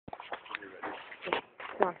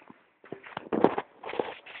on.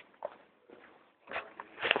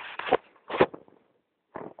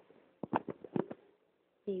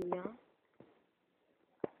 Here we are.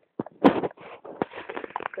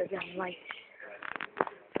 Go down light.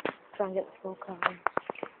 Try and get the full car in.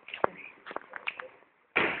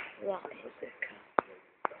 Right, here's the car.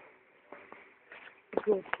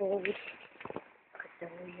 Go forward. Cut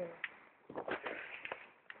down the wheel.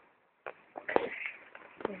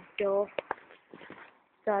 Door.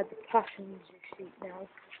 Inside the passenger seat now.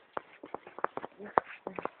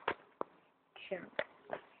 Jump.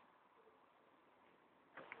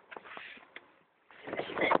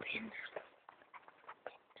 Step in.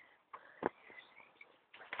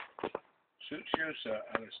 Suits you, sir,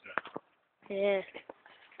 Alistair. Yeah.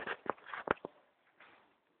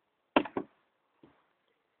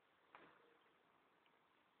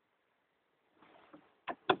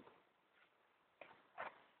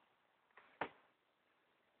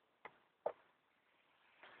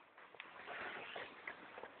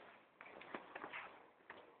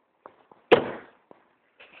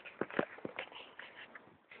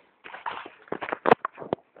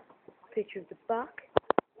 Picture of the back.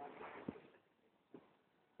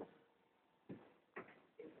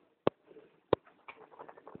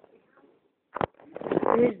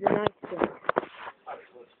 Here's the nice thing.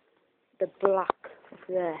 The black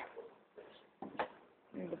there.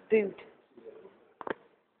 And the boot.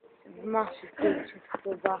 A massive boot to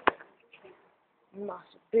the back.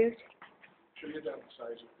 Massive boot. Show you down the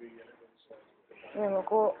size of the inside. And then we'll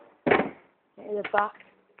go into the back.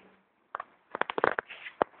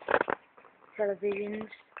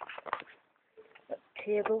 Televisions. A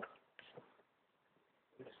table.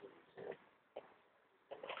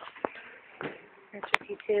 And took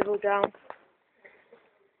your table down.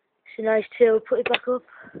 It's a nice table, put it back up.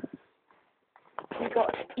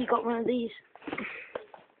 You got one of these.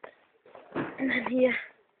 And then here,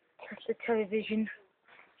 that's the television.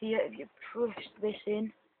 Here, if you push this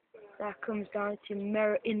in, that comes down to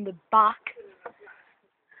mirror in the back.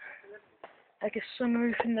 Like a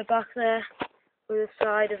sunroof in the back there, with the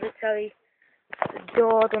side of the telly. The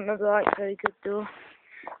door, I don't know the light's very good door.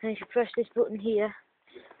 And if you press this button here,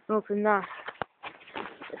 and open that.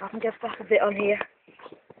 If I can get back a bit on here.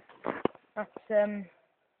 That's, I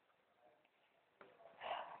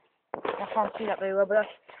can't see that very well, but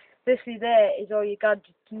that's basically there is all your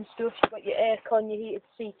gadgets and stuff. You've got your aircon, your heated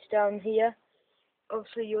seats down here.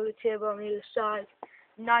 Obviously your other table on the other side.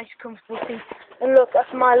 Nice comfortable seat. And look,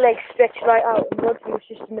 that's my legs stretched right out, and Rodney was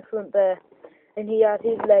just in the front there. And he had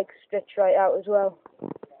his legs stretched right out as well.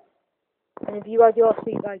 And if you had your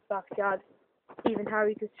seat right back, Dad, even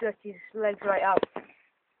Harry could stretch his legs right out.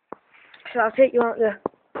 So I'll take you out there.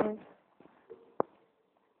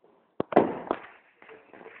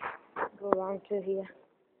 Go around to here.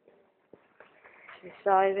 To the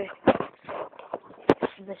side of it.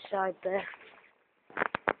 To this side there.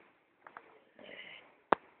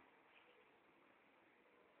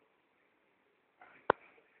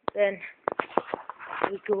 Then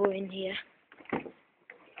we go in here. To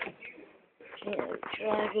the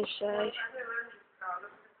driver's side.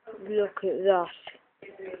 Look at that.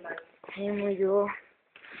 In we go.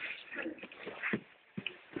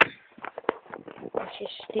 That's your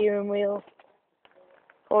steering wheel.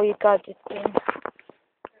 All your gadgets in.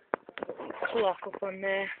 Clock up on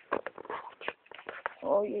there.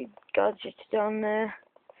 All your gadgets down there.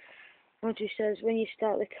 Audrey says when you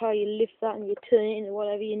start the car you lift that and you turn it into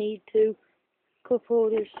whatever you need to. Cup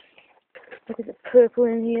holders. Look at the purple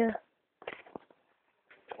in here.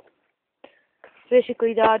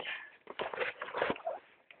 Basically, Dad,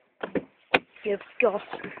 you've got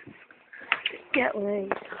to get one of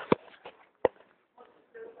these.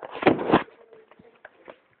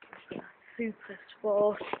 Super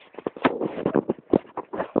Sport.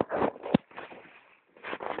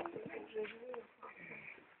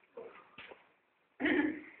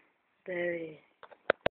 There it is.